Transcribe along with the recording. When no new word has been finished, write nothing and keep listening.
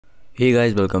Hey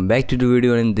guys, welcome back to the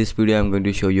video, and in this video I'm going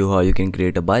to show you how you can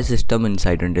create a buy system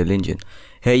inside Unreal Engine.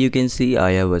 Here you can see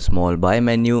I have a small buy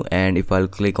menu, and if I'll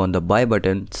click on the buy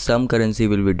button, some currency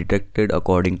will be detected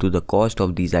according to the cost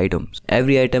of these items.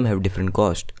 Every item have different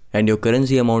cost, and your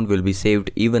currency amount will be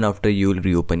saved even after you'll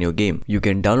reopen your game. You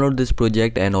can download this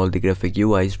project and all the graphic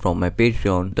UIs from my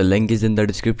Patreon. The link is in the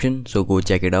description, so go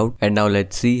check it out. And now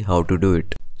let's see how to do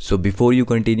it. So before you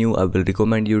continue, I will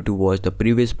recommend you to watch the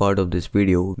previous part of this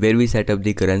video where we set up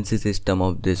the currency system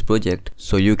of this project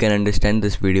so you can understand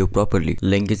this video properly.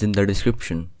 Link is in the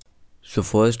description. So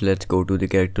first let's go to the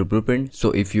character blueprint.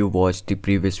 So if you watched the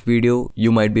previous video,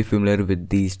 you might be familiar with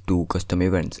these two custom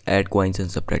events, add coins and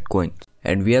subtract coins.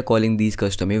 And we are calling these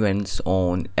custom events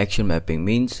on action mapping,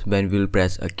 means when we will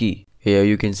press a key. Here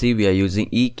you can see we are using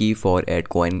E key for add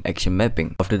coin action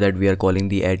mapping. After that we are calling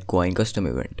the add coin custom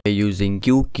event. We are using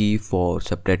Q key for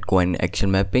subtract coin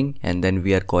action mapping, and then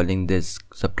we are calling this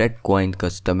subtract coin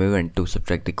custom event to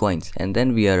subtract the coins, and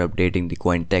then we are updating the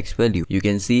coin text value. You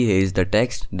can see here is the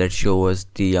text that shows us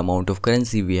the amount of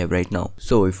currency we have right now.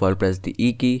 So if I press the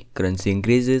E key, currency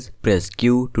increases, press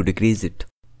Q to decrease it.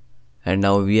 And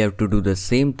now we have to do the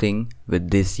same thing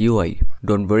with this UI.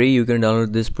 Don't worry, you can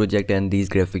download this project and these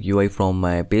graphic UI from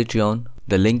my Patreon.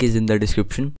 The link is in the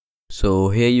description. So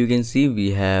here you can see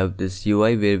we have this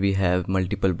UI where we have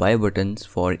multiple buy buttons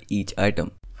for each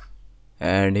item.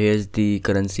 And here's the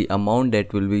currency amount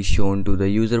that will be shown to the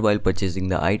user while purchasing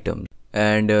the item.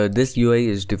 And this UI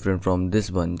is different from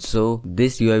this one. So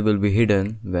this UI will be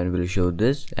hidden when we'll show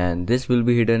this, and this will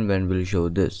be hidden when we'll show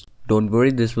this. Don't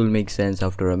worry, this will make sense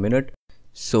after a minute.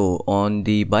 So on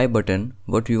the buy button,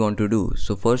 what we want to do,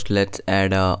 so first let's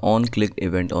add a on clicked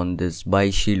event on this buy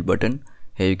shield button.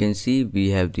 Here you can see we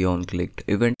have the on clicked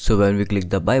event. So when we click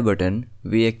the buy button,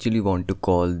 we actually want to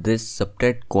call this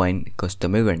subtract coin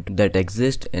custom event that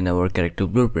exists in our character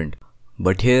blueprint.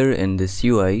 But here in this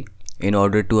UI, in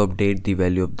order to update the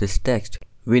value of this text,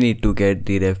 we need to get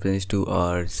the reference to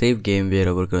our save game where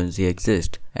our currency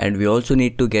exists, and we also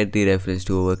need to get the reference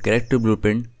to our character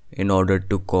blueprint in order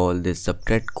to call this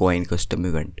subtract coin custom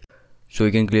event. So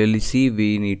you can clearly see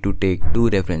we need to take two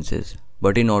references,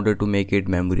 but in order to make it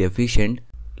memory efficient,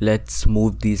 let's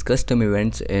move these custom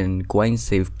events in coin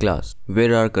save class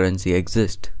where our currency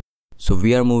exists. So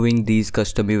we are moving these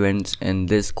custom events in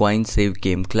this coin save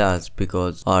game class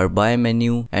because our buy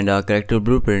menu and our character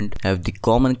blueprint have the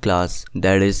common class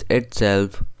that is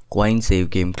itself coin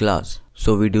save game class.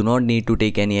 So we do not need to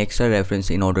take any extra reference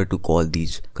in order to call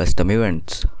these custom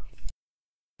events.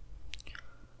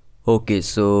 Okay,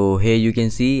 so here you can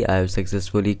see I have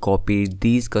successfully copied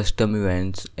these custom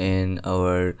events in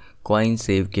our coin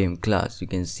save game class. You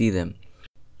can see them.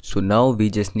 So now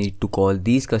we just need to call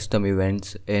these custom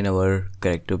events in our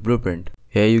character blueprint.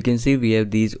 Here you can see we have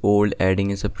these old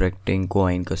adding and subtracting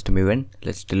coin custom event.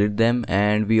 Let's delete them,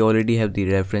 and we already have the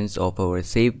reference of our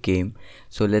save game.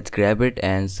 So let's grab it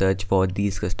and search for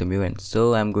these custom events.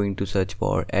 So I'm going to search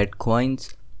for add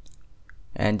coins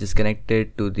and just connect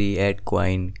it to the add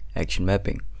coin action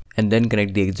mapping, and then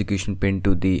connect the execution pin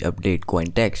to the update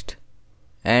coin text,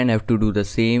 and have to do the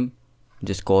same.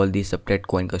 Just call the subtract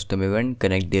coin custom event,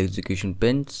 connect the execution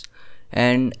pins,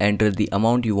 and enter the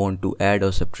amount you want to add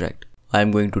or subtract.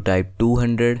 I'm going to type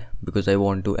 200 because I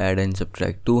want to add and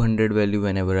subtract 200 value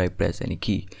whenever I press any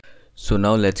key. So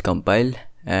now let's compile,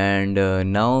 and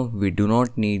now we do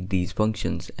not need these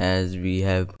functions as we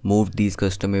have moved these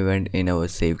custom event in our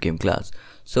save game class.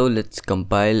 So let's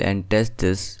compile and test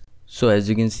this. So as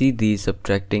you can see, these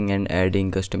subtracting and adding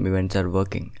custom events are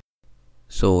working.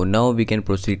 So now we can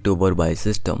proceed to our buy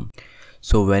system.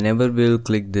 So whenever we'll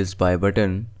click this buy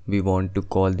button, we want to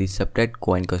call the subtract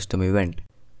coin custom event.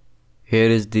 Here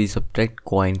is the subtract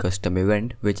coin custom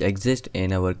event which exists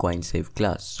in our coin save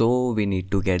class. So we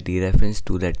need to get the reference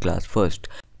to that class first.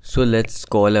 So let's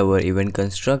call our event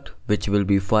construct, which will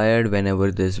be fired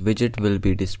whenever this widget will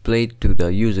be displayed to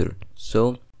the user.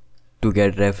 So to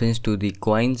get reference to the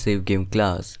coin save game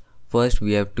class, first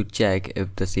we have to check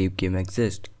if the save game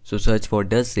exists. So search for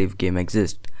does save game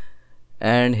exist,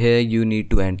 and here you need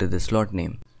to enter the slot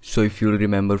name. So if you'll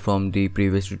remember from the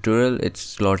previous tutorial, its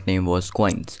slot name was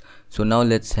coins. So now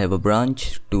let's have a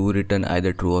branch to return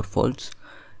either true or false,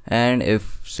 and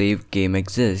if save game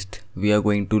exists, we are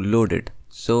going to load it.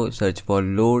 So search for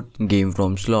load game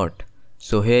from slot.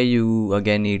 So here you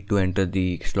again need to enter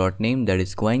the slot name, that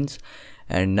is coins,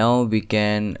 and now we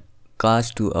can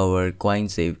cast to our coin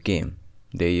save game.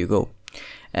 There you go.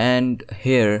 And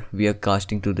here we are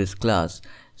casting to this class.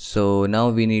 So now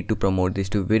we need to promote this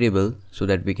to variable so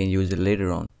that we can use it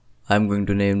later on. I'm going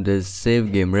to name this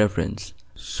save game reference.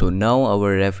 So now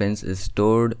our reference is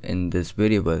stored in this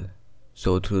variable.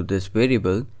 So through this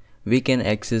variable, we can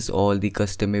access all the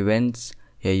custom events.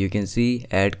 Here you can see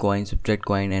add coin, subtract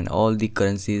coin, and all the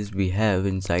currencies we have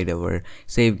inside our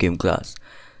save game class.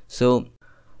 So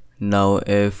now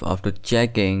if after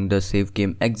checking the save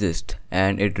game exists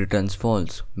and it returns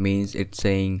false, means it's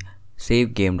saying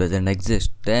save game doesn't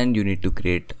exist, then you need to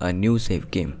create a new save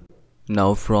game.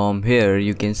 Now from here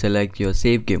you can select your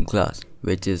save game class,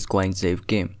 which is coin save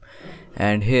game,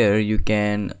 and here you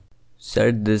can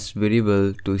set this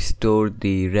variable to store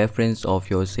the reference of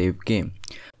your save game.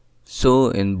 So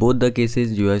in both the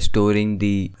cases you are storing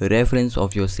the reference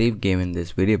of your save game in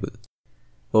this variable.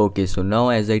 Okay, so now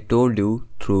as I told you,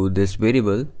 through this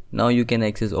variable, now you can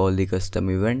access all the custom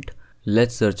event.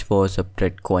 Let's search for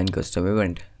subtract coin custom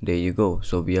event. There you go.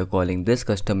 So we are calling this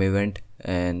custom event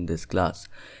in this class,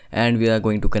 and we are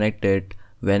going to connect it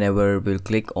whenever we'll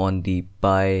click on the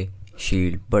buy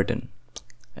shield button.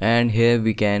 And here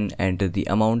we can enter the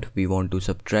amount we want to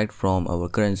subtract from our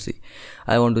currency.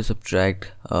 I want to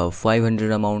subtract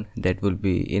 500 amount. That will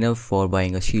be enough for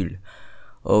buying a shield.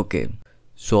 Okay,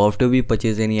 so after we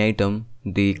purchase any item,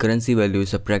 the currency value is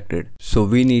subtracted. So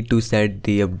we need to set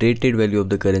the updated value of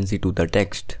the currency to the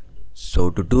text. So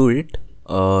to do it,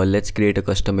 let's create a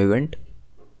custom event.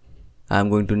 I'm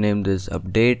going to name this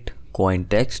update coin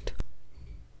text,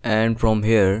 and from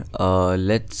here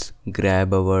let's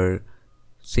grab our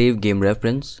save game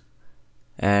reference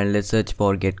and let's search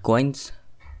for get coins,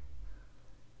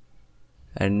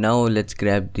 and now let's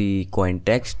grab the coin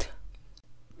text.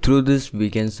 Through this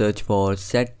we can search for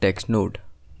set text node.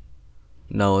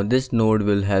 Now this node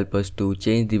will help us to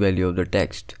change the value of the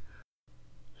text.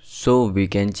 So we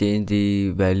can change the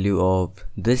value of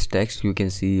this text, you can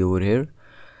see over here.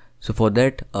 So for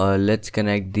that let's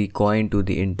connect the coin to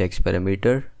the int text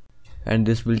parameter, and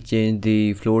this will change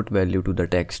the float value to the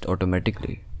text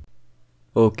automatically.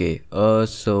 Okay,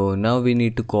 so now we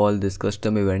need to call this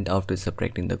custom event after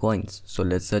subtracting the coins. So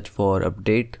let's search for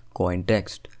update coin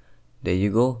text. There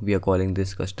you go, we are calling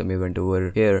this custom event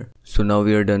over here. So now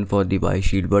we are done for the buy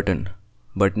shield button.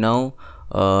 But now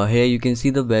here you can see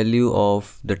the value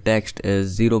of the text is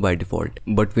 0 by default,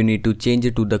 but we need to change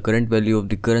it to the current value of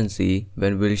the currency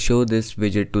when we'll show this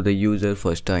widget to the user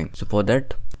first time. So for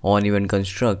that, on event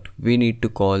construct, we need to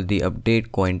call the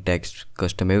update coin text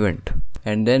custom event,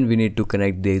 and then we need to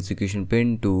connect the execution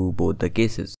pin to both the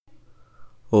cases.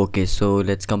 Okay, so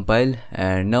let's compile,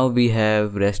 and now we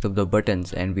have rest of the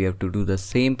buttons and we have to do the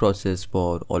same process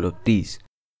for all of these.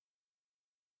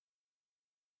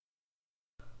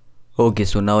 Okay,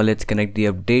 so now let's connect the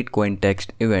update coin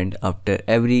text event after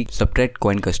every subtract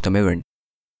coin custom event.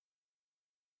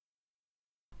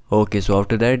 Okay, so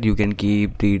after that you can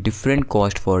keep the different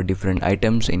cost for different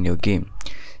items in your game.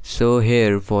 So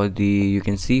here for the, you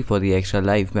can see for the extra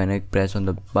life, when I press on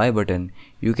the buy button,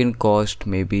 you can cost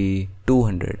maybe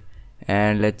 200,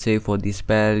 and let's say for the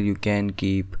spell you can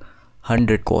keep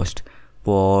 100 cost.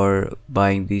 For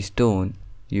buying the stone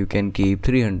you can keep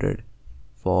 300.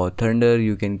 For thunder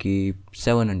you can keep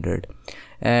 700,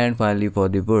 and finally for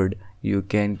the wood you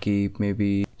can keep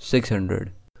maybe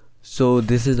 600. So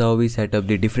this is how we set up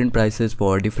the different prices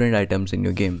for different items in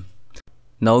your game.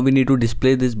 Now we need to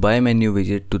display this buy menu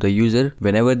widget to the user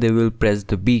whenever they will press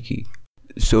the B key.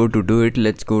 So to do it,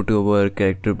 let's go to our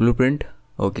character blueprint.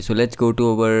 Okay, so let's go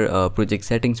to our project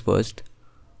settings first,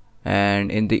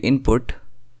 and in the input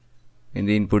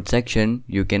section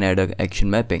you can add an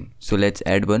action mapping. So let's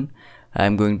add one.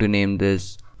 I'm going to name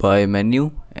this buy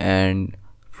menu, and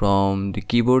from the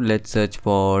keyboard let's search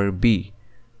for B.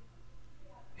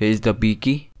 Here's the B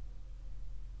key.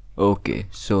 Okay,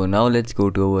 so now let's go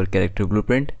to our character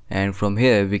blueprint, and from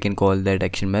here we can call that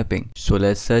action mapping. So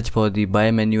let's search for the buy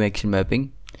menu action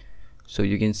mapping. So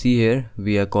you can see here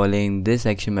we are calling this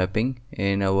action mapping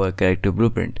in our character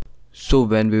blueprint. So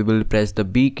when we will press the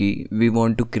B key, we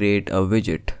want to create a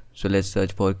widget. So let's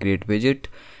search for create widget,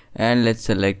 and let's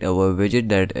select our widget,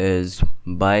 that is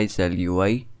buy cell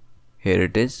UI. Here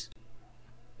it is,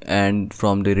 and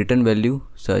from the return value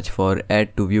search for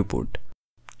add to viewport.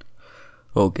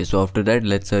 Okay, so after that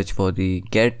let's search for the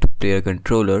get player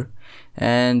controller,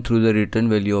 and through the return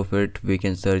value of it we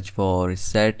can search for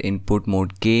set input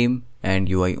mode game and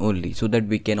UI only, so that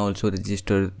we can also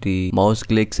register the mouse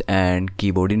clicks and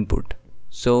keyboard input.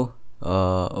 So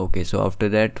okay, so after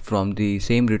that from the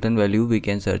same return value we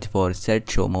can search for set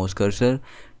show mouse cursor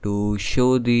to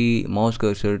show the mouse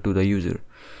cursor to the user,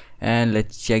 and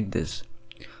let's check this.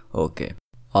 Okay,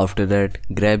 after that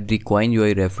grab the coin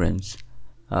UI reference.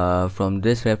 From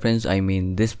this reference I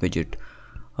mean this widget,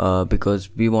 because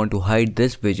we want to hide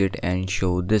this widget and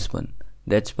show this one.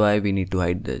 That's why we need to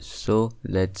hide this. So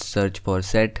let's search for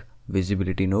set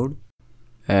visibility node.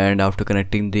 and after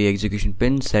connecting the execution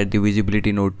pin, set the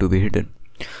visibility node to be hidden.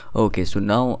 Okay, so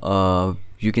now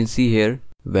you can see here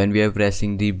when we are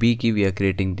pressing the B key, we are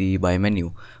creating the buy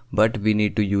menu, but we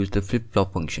need to use the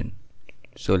flip-flop function.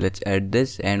 So let's add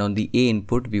this, and on the A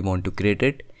input we want to create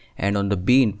it, and on the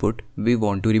B input we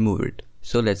want to remove it.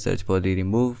 So let's search for the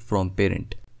remove from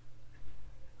parent.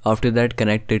 After that,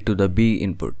 connect it to the B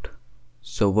input.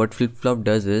 So what flip-flop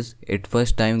does is, it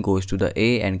first time goes to the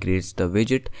A and creates the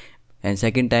widget, and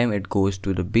second time it goes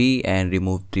to the B and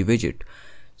remove the widget.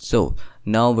 So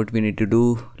now what we need to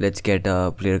do, let's get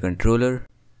a player controller,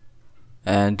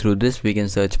 and through this we can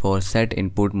search for set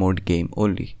input mode game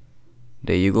only.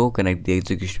 There you go, connect the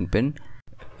execution pin.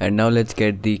 And now let's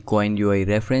get the coin UI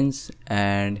reference,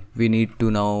 and we need to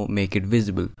now make it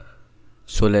visible.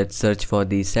 So let's search for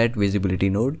the set visibility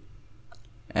node,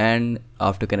 and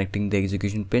after connecting the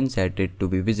execution pin, set it to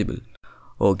be visible.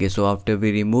 Okay, so after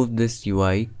we remove this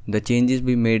UI, the changes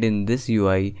we made in this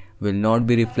UI will not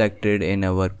be reflected in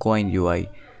our coin UI,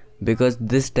 because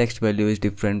this text value is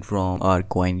different from our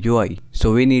coin UI.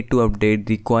 So we need to update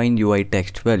the coin UI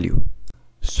text value.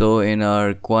 So in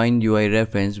our coin UI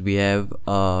reference, we have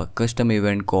a custom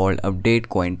event called update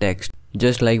coin text,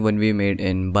 just like when we made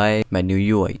in buy menu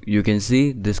UI. You can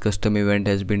see this custom event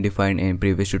has been defined in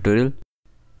previous tutorial,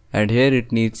 and here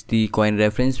it needs the coin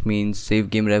reference, means save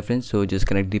game reference, so just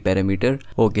connect the parameter.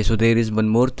 Okay, so there is one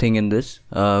more thing in this,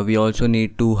 we also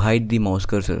need to hide the mouse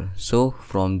cursor. So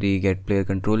from the get player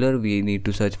controller, we need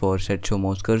to search for set show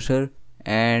mouse cursor,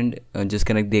 and just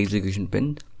connect the execution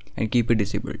pin and keep it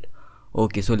disabled.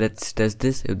 Okay, so let's test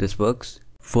this if this works.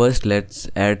 First let's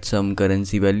add some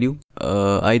currency value.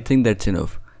 I think that's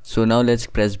enough. So now let's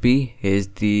press B. Here's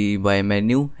the buy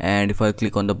menu, and if I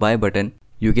click on the buy button,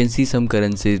 you can see some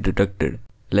currency is deducted.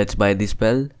 Let's buy the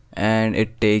spell, and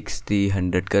it takes the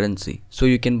 100 currency. So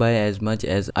you can buy as much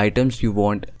as items you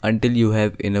want until you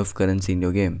have enough currency in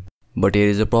your game. But here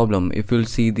is a problem. If you'll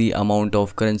see the amount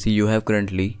of currency you have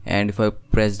currently, and if I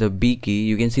press the B key,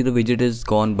 you can see the widget is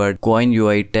gone, but coin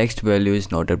UI text value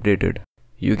is not updated.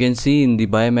 You can see in the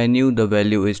buy menu the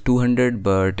value is 200,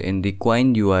 but in the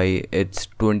coin UI it's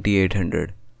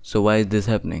 2800. So why is this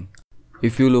happening?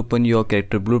 If you'll open your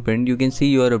character blueprint, you can see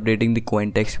you are updating the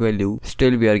coin text value,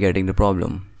 still we are getting the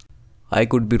problem. I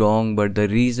could be wrong, but the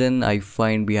reason I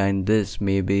find behind this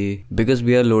may be because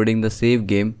we are loading the save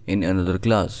game in another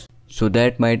class. So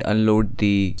that might unload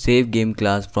the save game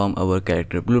class from our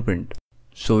character blueprint.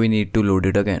 So we need to load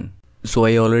it again. So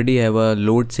I already have a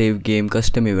load save game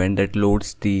custom event that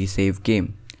loads the save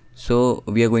game. So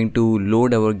we are going to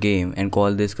load our game and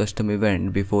call this custom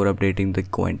event before updating the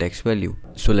coin text value.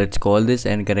 So let's call this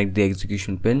and connect the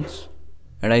execution pins.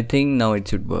 And I think now it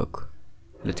should work.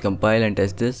 Let's compile and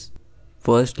test this.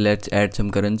 First let's add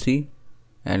some currency,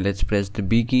 and let's press the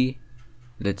B key.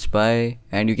 Let's buy,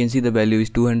 and you can see the value is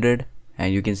 200,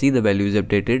 and you can see the value is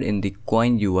updated in the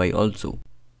coin UI also.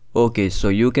 Okay, so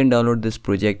you can download this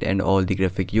project and all the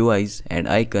graphic UIs and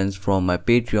icons from my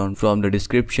Patreon from the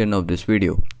description of this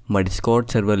video. My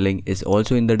Discord server link is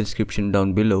also in the description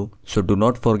down below, so do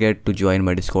not forget to join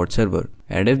my Discord server.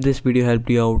 And if this video helped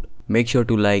you out, make sure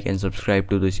to like and subscribe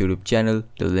to this YouTube channel.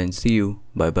 Till then, see you.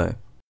 Bye bye.